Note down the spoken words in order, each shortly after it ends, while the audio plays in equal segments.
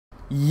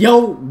Yo,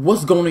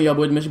 what's going on, y'all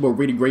boys? It's your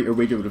boy RayJTheGreat or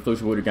RayJ with the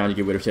Flow Water down to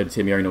get rid of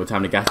Tell me. I already know what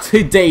time to got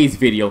today's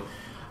video.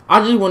 I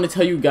just want to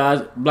tell you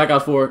guys, Black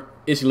Ops 4,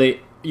 it's lit.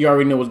 You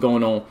already know what's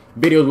going on.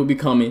 Videos will be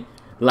coming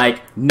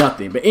like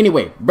nothing. But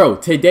anyway, bro,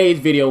 today's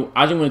video,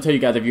 I just want to tell you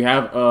guys, if you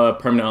have a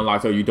permanent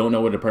unlock or you don't know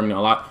what a permanent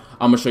unlock,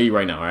 I'm going to show you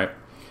right now, alright?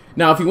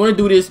 Now, if you want to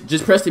do this,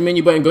 just press the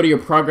menu button, go to your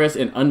progress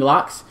and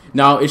unlocks.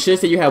 Now, it should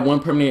say you have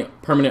one permanent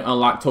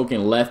unlock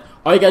token left.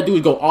 All you got to do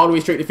is go all the way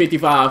straight to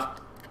 55,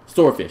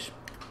 Swordfish.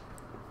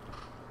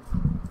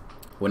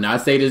 When I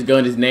say this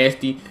gun is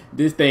nasty,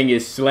 this thing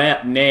is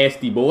slap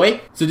nasty,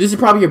 boy. So this is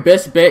probably your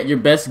best bet, your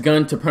best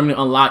gun to permanent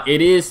unlock.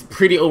 It is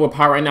pretty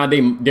overpowered right now.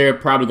 They're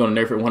probably going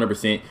to nerf it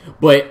 100%.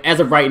 But as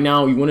of right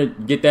now, you want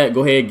to get that,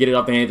 go ahead, get it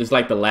off the hand. Just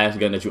like the last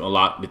gun that you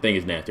unlocked. The thing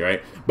is nasty,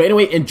 right? But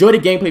anyway, enjoy the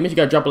gameplay. Make sure you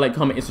guys drop a like,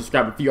 comment, and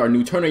subscribe if you are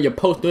new. Turn on your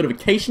post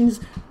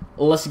notifications.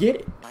 Let's get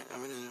it.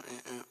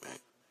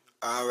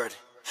 Already.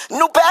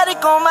 New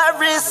paddock on my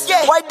wrist,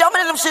 yeah. White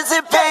diamond and them shits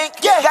in pink,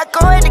 yeah. Got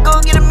coin to go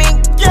get a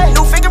mink, yeah.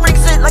 New finger ring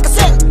sit like a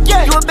sink,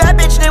 yeah. You a bad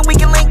bitch, then we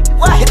can link.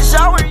 What? Hit the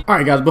shower.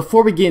 Alright guys,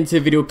 before we get into the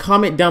video,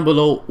 comment down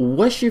below,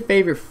 what's your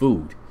favorite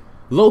food?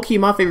 Low-key,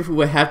 my favorite food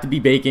would have to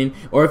be bacon.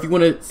 Or if you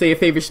want to say a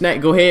favorite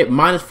snack, go ahead.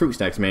 Mine is fruit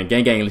snacks, man.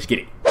 Gang, gang, let's get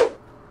it.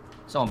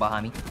 Someone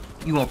behind me.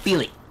 You won't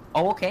feel it.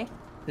 Oh, okay.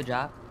 Good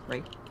job,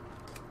 Ray.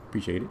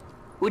 Appreciate it.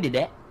 Who did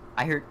that?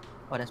 I heard.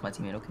 Oh, that's my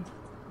teammate. Okay.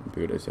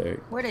 Do what I say.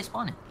 Where are they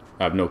spawning?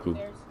 I have no clue.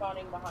 They're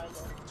spawning behind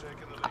us.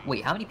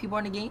 Wait, how many people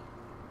are in the game?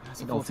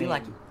 It don't feel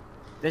like it.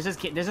 This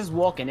is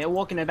walking. They're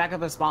walking in the back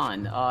of the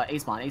spawn. A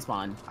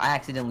spawn. I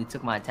accidentally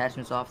took my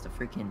attachments off the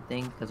freaking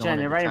thing because I Jen,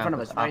 wanted they're to right in try front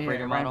and of us. put Right operator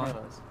here, mode right in on. front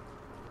of us.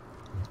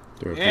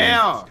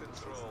 Yeah. Yeah,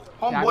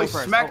 Homeboy go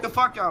first. smacked the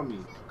fuck out of me.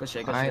 Good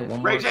shit. Good All right, shit. one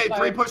more. RayJ,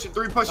 three pushing,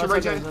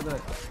 RayJ. There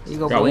you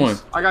go, Got boys. one.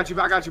 I got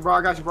you,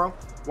 bro.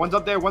 One's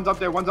up there.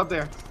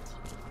 You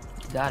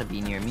gotta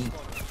be near me.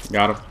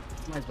 Got him.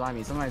 Somebody's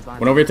behind me.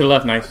 Went over here to the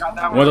left, nice.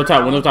 One's up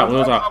top, one's up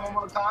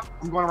top.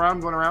 I'm going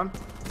around.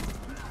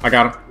 I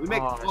got him. We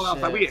make Oh, all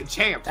outside. shit. We get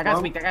champs, That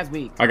bro. guy's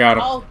weak. I got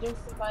him. Oh, there's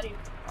somebody.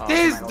 Oh,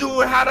 This somebody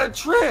dude had a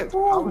trip.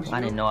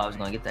 I didn't know I was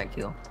gonna get that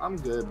kill. I'm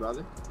good,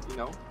 brother. You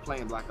know,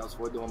 playing Black Ops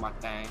 4, doing my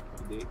thing.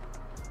 You dig?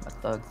 A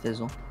thug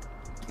fizzle.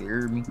 You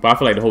heard me. But I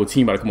feel like the whole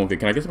team about to come over here.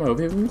 Can I get somebody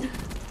over here with me?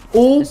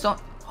 Oh! It's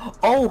not...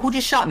 Oh, who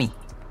just shot me?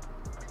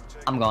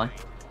 I'm gone.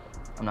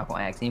 I'm not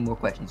gonna ask any more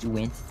questions. You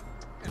win.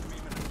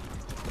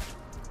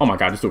 Oh my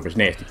god, this Swordfish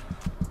nasty.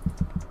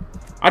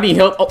 I need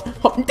help. Oh,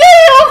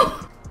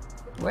 damn!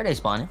 Where are they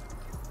spawning?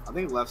 I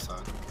think left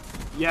side.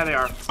 Yeah, they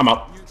are. I'm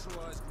out.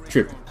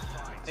 Trip.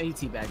 He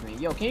teabagged me.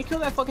 Yo, can you kill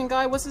that fucking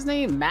guy? What's his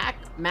name? Mac,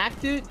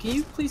 dude? Can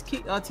you please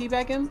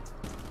teabag him?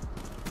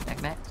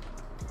 Mac.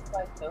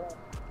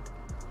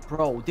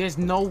 Bro, there's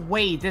no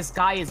way this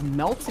guy is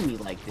melting me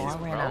like this, Oh, I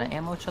bro. ran out of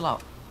ammo. Chill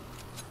out.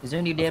 Is there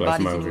any dead feel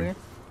like bodies somebody over anywhere?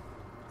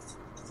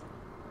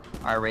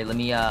 Alright, Ray, let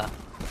me,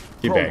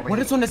 Get Bro, back. what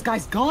is on this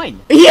guy's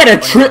gun? He had a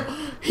trip.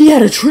 He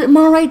had a trip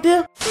mine right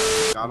there.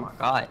 Got Oh him. my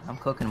god, I'm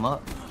cooking him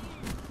up.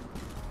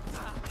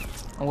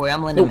 Don't worry,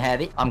 I'm letting him have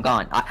it. I'm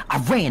gone.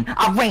 I ran.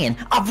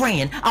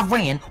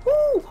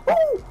 Woo,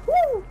 woo,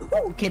 woo,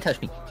 woo. Can't touch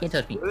me.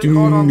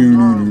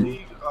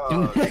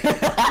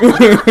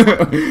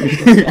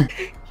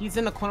 He's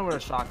in the corner with a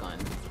shotgun.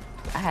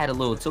 I had a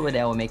little toy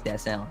that would make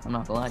that sound. I'm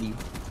not gonna lie to you.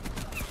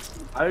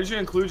 How did you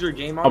include your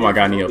game? Oh my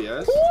god, Neil.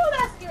 Yes.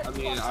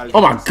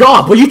 Oh my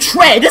god, but you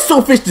trash. This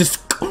Swordfish just.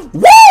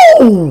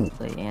 Whoa!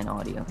 Play and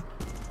audio.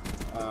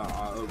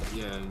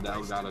 Yeah, that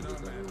was out of the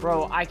game.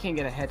 Bro, I can't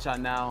get a headshot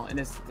now, and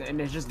it's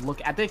just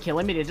look at the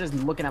killing me. They're just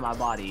looking at my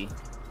body.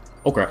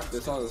 Okay.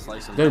 This all is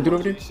like some Did I do it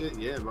over there? shit.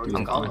 Yeah, bro.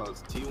 I'm gone.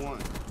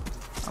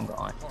 T1. I'm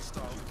gone.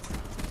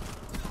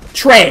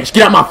 Trash.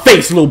 Get out my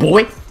face, little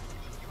boy.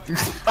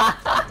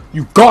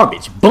 You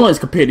garbage. Buns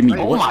compared to me,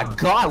 Oh boy. my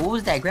god, what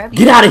was that? Grab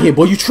Get out of here,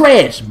 boy. You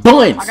trash.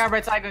 Buns. I got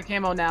red tiger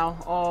camo now.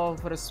 Oh,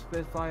 for the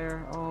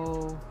Spitfire. Oh.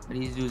 What do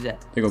these dudes at?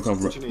 They gonna come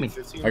from. What you need,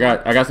 15? I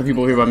got some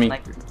people here by me.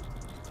 Sniper.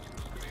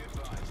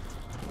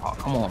 Oh,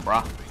 come on,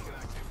 bro.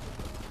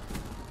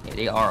 Yeah,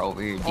 they are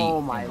over here deep. Oh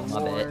my bad.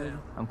 lord.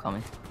 I'm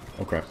coming.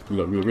 Okay.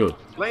 Real.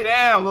 Lay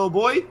down, little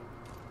boy. You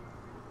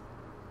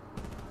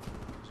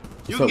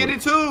What's up get with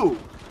it too.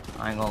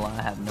 I ain't gonna lie,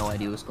 I have no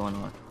idea what's going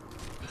on.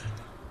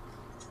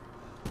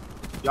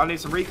 Y'all need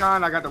some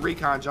recon? I got the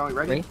recon, Joey.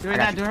 Ready? Ray? Doing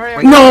I that, got you. do it.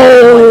 Ray?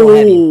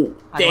 No!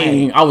 I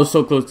Dang, I was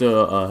so close to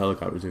a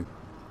helicopter too.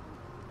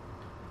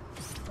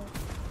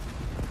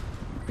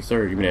 Yes,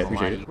 sir. Give me that.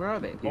 Appreciate it. Where are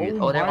they?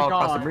 Oh, they're my all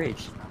across the God.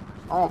 bridge.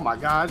 Oh my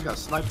god, I just got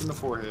sniped in the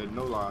forehead.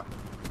 No lie.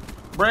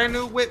 Brand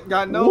new whip,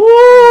 got no.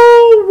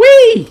 Woo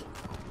wee!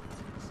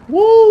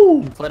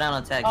 Woo! Slow down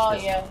on tags. Oh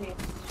Chris. yeah,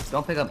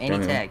 Don't pick up any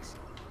Down here. tags.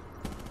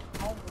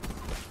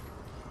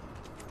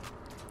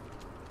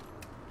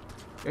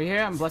 You're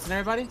here. I'm blessing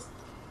everybody.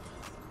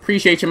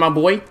 Appreciate you, my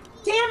boy.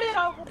 Damn it!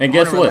 And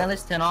guess what?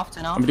 Relentless, 10 off.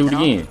 I'm gonna do it 10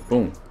 off. again.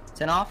 Boom.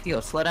 10 off. Yo,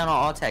 slow down on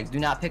all tags. Do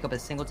not pick up a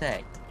single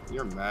tag.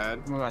 You're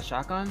mad. Oh my god,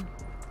 shotgun.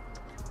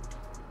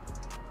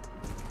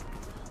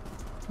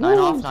 9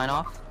 off. 9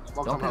 off.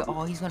 Smoke Don't coming pick up. up.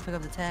 Oh, he's gonna pick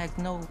up the tag.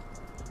 No.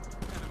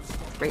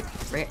 Ray.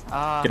 Get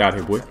out of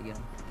here, boy. Gotta get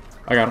him.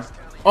 I got him.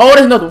 Oh,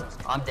 there's another one.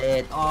 I'm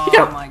dead. Oh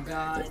got- my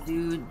god,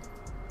 dude.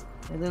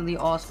 They literally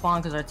all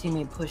spawned because our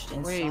teammate pushed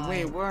inside.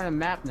 Wait, we're on a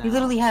map now. He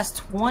literally has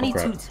 22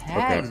 Oh, crap.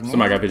 tags, man.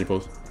 Somebody got vision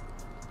post.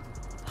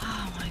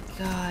 Oh my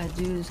god,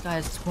 dude, this guy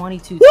has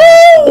 22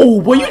 tags.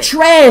 Woo! Boy, you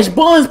trash,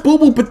 buns, boo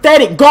boo,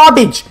 pathetic,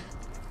 garbage.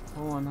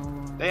 Hold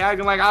on. They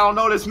acting like I don't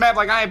know this map,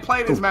 like I ain't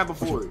played this map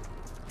before.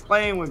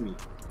 Playing with me.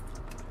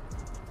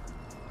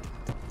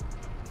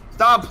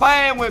 Stop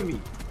playing with me.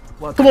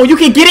 Come on, you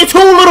can get it too,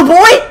 little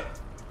boy.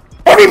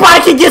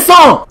 Everybody can get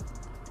some.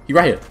 He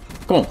right here.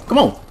 Come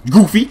on,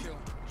 Goofy.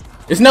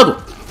 It's another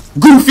one.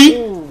 Goofy.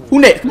 Who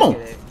next? Come on.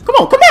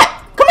 Come back.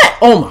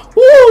 Oh my.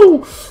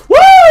 Woo!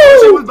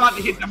 She Woo! was about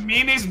to hit the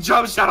meanest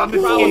jump shot on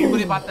this I was game.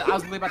 literally about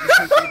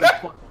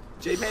to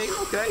shoot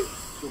JPEG, okay.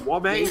 The wall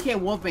Yeah, bang. you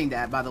can't wallbang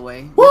that, by the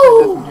way.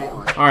 Woo!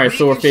 All right,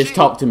 Swordfish,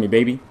 talk to me,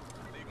 baby.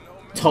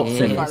 Talk to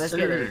me. Yeah. Let's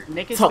get it.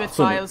 Naked Talk to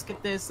Spitfire. me. Let's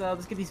get this.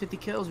 Let's get these 50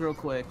 kills real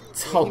quick.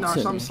 Talk You know, to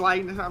something me.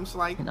 slight, something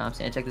slight. You know what I'm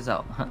saying? Check this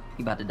out.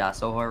 He about to die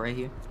so hard right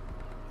here.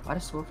 Why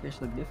does Swordfish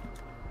look different?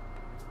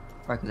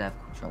 Probably because I have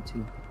Cool Shot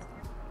too.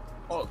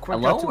 Oh,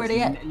 Hello? Where they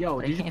at? Yo,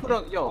 They did you can't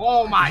put a yo?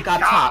 Oh my got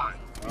god.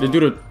 The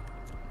dude.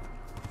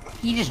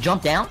 He just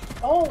jumped down.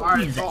 Oh,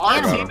 Alright, He's so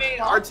an animal.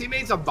 our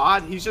teammate's a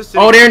bot. He's just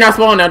Oh, they're not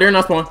spawn now. They're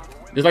not spawn.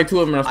 There's like 2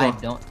 of them not I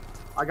spawn. don't.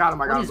 I got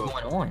him. I What got is him.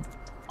 going on?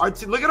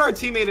 Look at our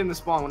teammate in the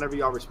spawn whenever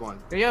y'all respawn.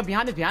 Yo,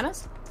 behind us. yeah.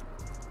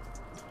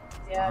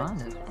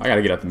 Behind I us. see I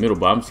gotta get out the middle,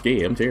 but I'm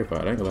scared. I'm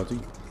terrified. I ain't gonna lie to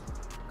you.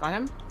 Got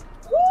him.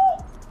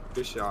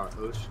 Good shot,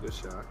 Ush. Good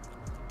shot.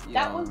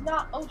 That Yo. was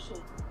not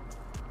Ocean.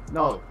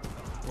 No.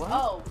 What?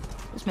 Oh.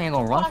 This man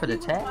gonna run Thought for the he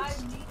was tags.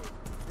 5 meters.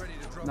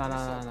 No.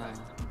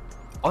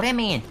 Oh, that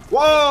man.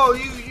 Whoa,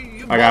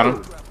 you. I got him.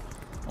 bold.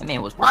 That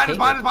man was Behind us,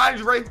 prepared. behind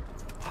us, Ray.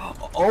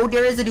 Oh,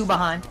 there is a dude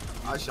behind.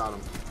 I shot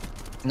him.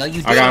 No,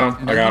 you didn't. I got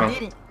him. No, I got you him.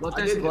 didn't. Look I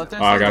there. did it. Look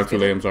there. Oh, I got it too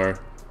late. I'm sorry.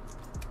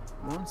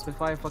 Huh?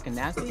 Spitfire fucking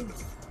nasty.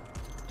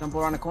 Jump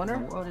around the corner.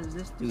 What is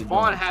this dude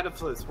Spawn doing? had a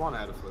flip. Spawn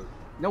had a flip.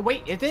 No,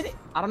 wait, it did it.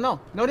 I don't know.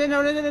 No, it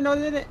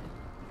didn't.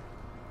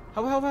 Help.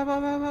 Come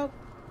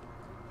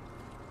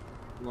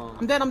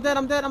I'm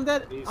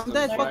dead. Need I'm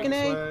dead. some Fucking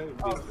A. swag.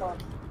 Oh, fuck.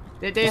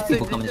 They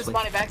people coming just this way.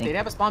 spawning back there. They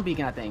have a spawn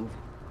beacon, I think.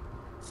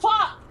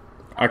 Fuck!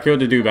 I killed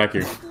the dude back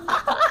here.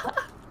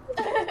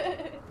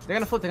 They're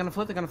gonna flip. Flip.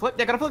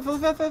 Yeah,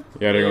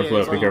 they're gonna Yeah,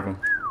 flip. Be yeah. careful.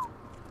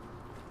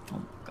 Oh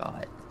my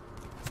god.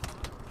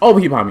 Oh,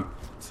 he behind me.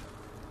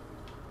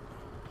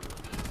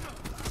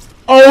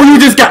 Oh, you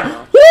just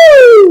got.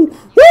 Woo!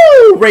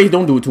 Woo! Ray,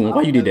 don't do it to him.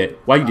 Why you did that?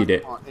 Why you did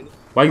that?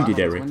 Why you did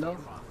that, Ray? Window.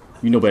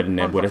 You know better than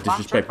that, boy. That's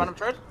Bottom disrespectful.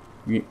 church.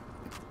 You...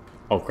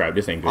 Oh crap!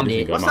 This ain't good. I'm This ain't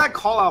dead. good. What's Mom. that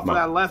call out for Mom.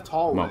 that left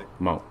hallway?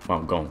 Mom,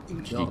 gone.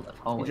 Yo,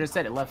 oh, You just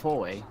said it left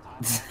hallway.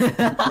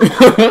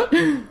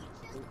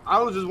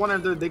 I was just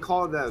wondering if they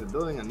called that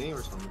building a name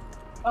or something.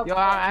 Okay. Yo,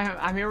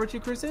 I'm here with you,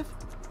 Crucive.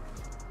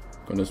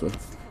 Go this way.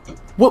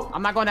 Whoop!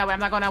 I'm not going that way. I'm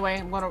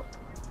gonna.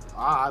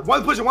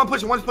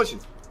 One's pushing.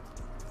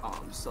 Oh,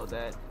 I'm so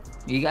dead.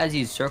 you guys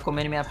use circle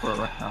minimap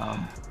or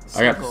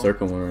I got the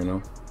circle one right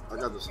now. I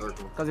got the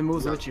circle. Because it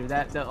moves with you.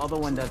 The other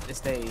one does. It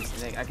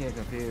stays. I get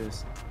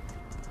confused.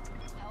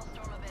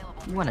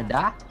 you wanna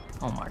die?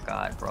 Oh my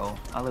god, bro.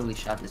 I literally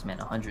shot this man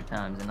 100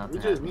 times and nothing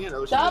We just happened. me and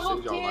Ocean just Double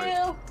saved y'all life.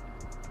 kill!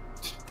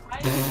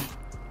 I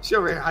She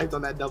over here hyped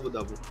on that double.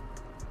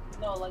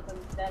 no, like when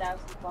that ass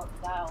is about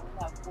to die, I only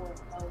have 4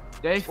 health.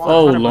 They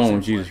Oh, 100% Lord,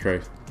 flip. Jesus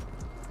Christ!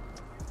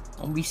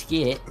 Don't be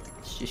scared.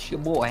 It's just your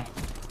boy.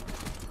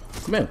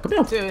 Come here.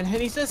 Dude, and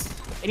he's just.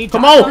 And he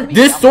Come dropped on! me.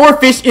 This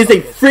swordfish is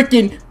a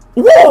freaking.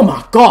 Oh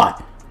my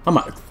god! I'm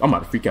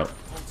about to freak out.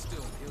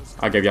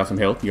 I gave y'all some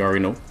help. You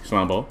already know.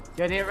 Slime ball.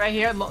 Yo, they're right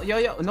here.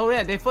 Yo. No,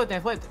 yeah, they flipped.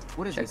 What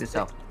is Check this? this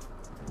out.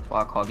 That's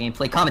why I call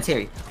gameplay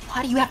commentary.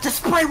 Why do you have to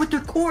spray with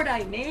your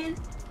cordite, man?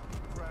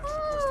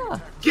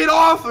 Get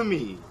off of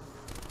me!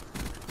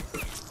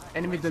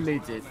 Enemy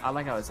deleted. I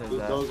like how it says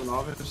Dude, that. dozing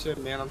off and shit,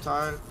 man. I'm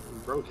tired.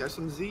 Bro, catch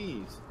some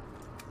Z's.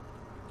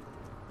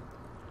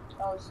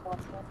 Oh, it's not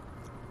good.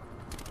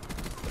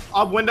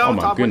 Up window, Oh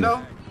my top goodness.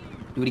 window.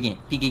 Do it again.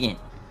 Peek again.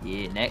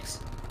 Yeah,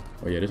 next.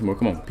 Oh yeah, there's more.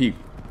 Come on, peek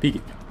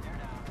it.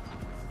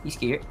 He's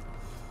scared.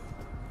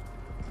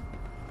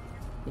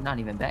 You're not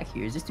even back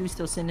here. Is this dude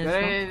still sitting in his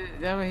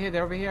phone? They're over here.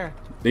 They're over here.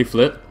 They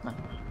flip.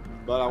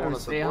 But I want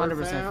to They support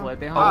 100% fam. flip.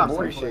 They I 100%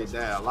 appreciate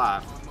flip. that a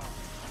lot.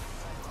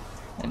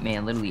 That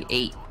man literally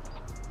ate.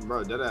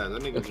 Bro, that ass.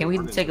 That nigga Can we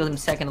take a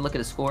second to look at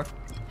the score?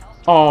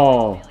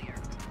 Oh.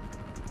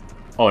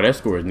 Oh, that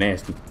score is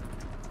nasty.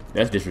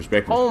 That's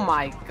disrespectful. Oh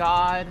my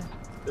god.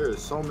 There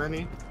is so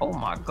many. Oh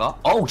my god.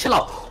 Oh, chill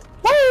out.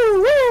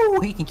 Woo,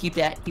 woo. He can keep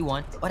that. He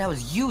won. Oh, that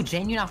was you,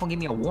 Jen. You're not gonna give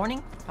me a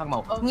warning? Talking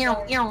about Oh, meow,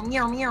 sorry. meow,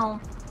 meow,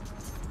 meow.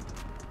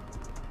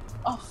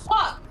 Oh,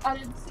 fuck! I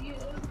didn't see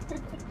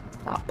it.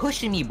 Stop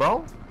pushing me,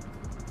 bro.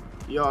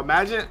 Yo,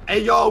 imagine.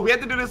 Hey, yo, we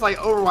have to do this like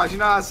Overwatch. You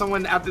know how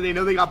someone, after they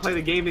know they got to play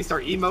the game, they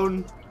start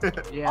emoting?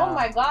 Yeah. Oh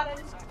my god, I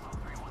didn't.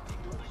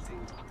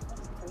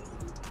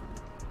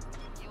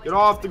 Get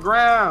off the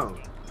ground.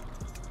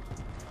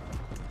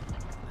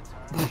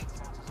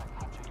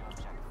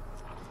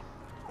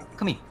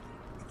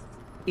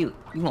 Feel it.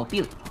 You won't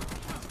feel it.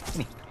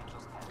 Come here.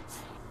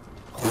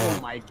 Oh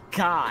my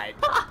god.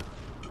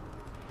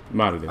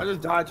 I'm out of I there.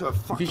 just died to a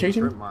fucking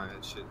chasing me? trip mine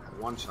and shit.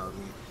 One shot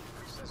me.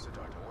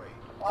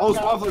 Oh,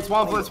 spawn flip,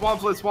 spawn flip, spawn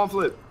flip, spawn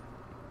flip.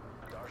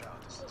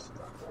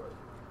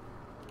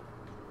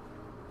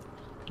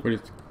 Where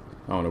is?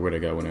 I don't know where that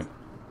guy went at.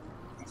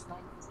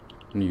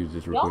 Let me use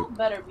this real Y'all quick.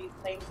 better be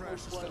thankful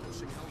for it.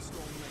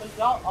 Because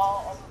y'all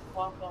all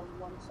walked on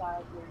one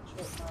side where it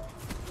tripped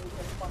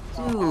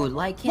mine. Dude,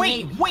 like,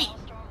 can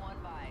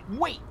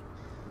Wait.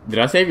 Did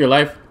I save your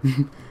life?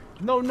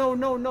 No,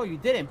 you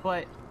didn't.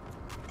 But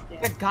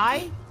the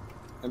guy,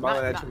 And by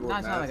the way,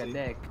 not that sound like a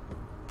dick.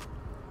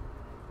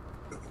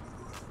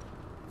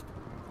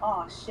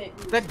 Oh shit.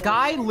 The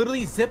guy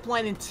literally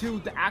ziplined into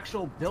the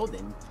actual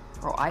building.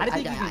 Bro, I didn't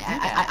think you could do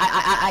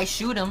that. I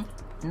shoot him,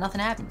 and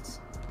nothing happens.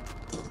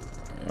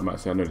 I might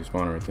say I know the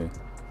spawner right there.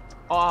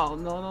 Oh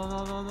no!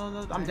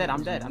 I'm dead.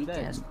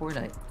 Yes,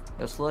 Cordite.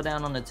 Yo, slow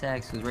down on the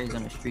attacks, cause Ray's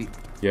on the street.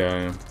 Yeah, I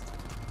am.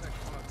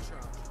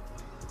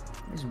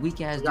 This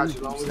weak ass We got dude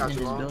you, Long, keeps we got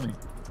sitting in you, this Long. building.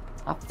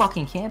 I'm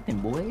fucking camping,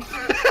 boy.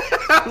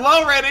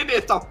 Low ran in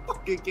there, so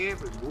fucking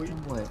camping, boy.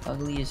 Boy,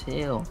 ugly as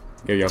hell.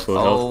 Give y'all full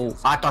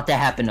health. Oh, I thought that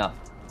happened up.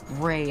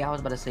 Ray, I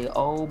was about to say,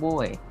 oh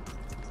boy.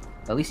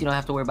 At least you don't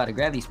have to worry about a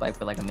gravity spike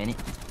for like a minute.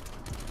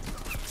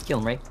 Just kill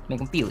him, Ray. Make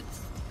him feel it.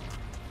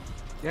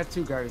 You have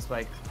 2 gravity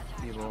spikes,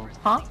 people.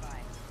 Huh?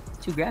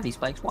 2 gravity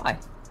spikes? Why?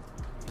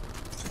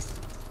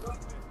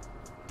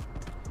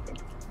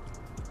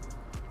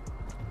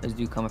 This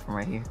dude coming from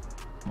right here.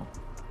 Come on.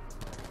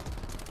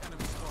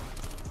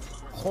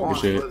 Oh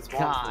shit. my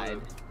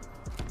god.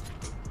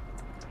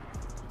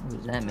 What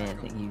does that man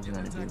think he was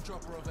gonna do?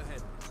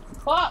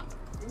 Fuck!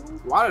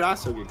 Why did I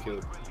still get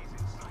killed?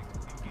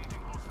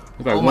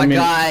 It's like Oh 1 my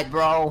minute. god,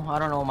 bro. I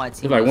don't know what my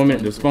team It's like was 1 minute.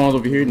 doing. The spawn's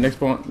over here. Next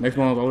spawn's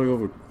all the way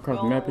over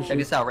across the map and Check shit.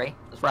 this out, Ray.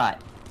 Let's ride.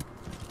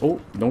 Oh,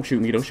 don't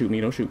shoot me! Don't shoot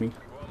me! Don't shoot me!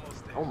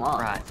 Oh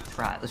my.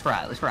 Let's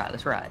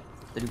ride.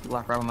 The dude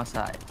block right on my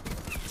side.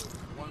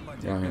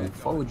 Yeah, yeah.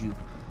 Forward you.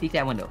 Peek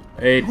that window.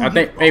 Hey, I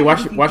think. Hey,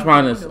 watch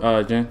behind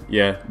us, Jen.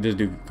 Yeah, this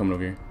dude coming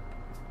over here.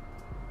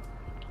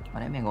 Oh,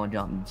 that man gonna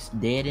jump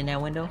dead in that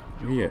window?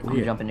 Yeah, I'm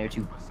yeah. jumping there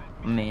too.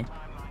 Man.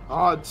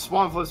 Oh,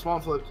 spawn flip,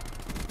 spawn flip.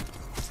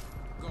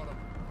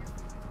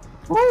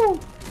 Woo!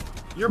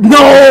 You're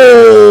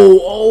No!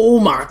 Oh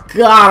my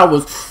god, I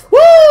was.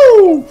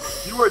 Woo!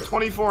 You were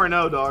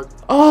 24-0, dog.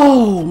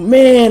 Oh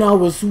man, I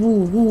was.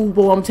 Woo,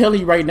 boy, I'm telling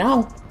you right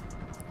now.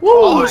 Woo!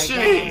 Oh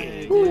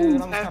shit!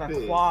 Dude, I'm Epic. kind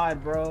of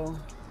quad, bro.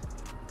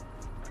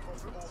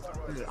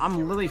 Dude, I'm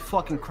literally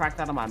fucking cracked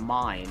out of my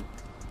mind.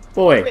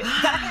 Boy.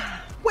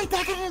 Wait, did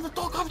I get into the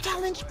dog up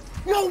challenge?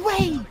 No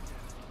way!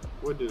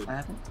 What dude? What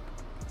happened?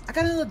 I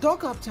got into the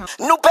dog up challenge.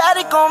 New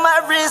paddock on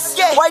my wrist,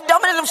 yeah. White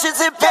diamond in them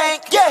shits in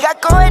pink, yeah.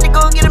 Got go ahead to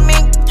go get a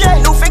mink,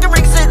 yeah. New finger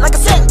ring sit like a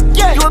sink,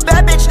 yeah. You a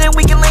bad bitch, then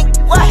we can link.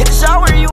 What? Hit the shower, you.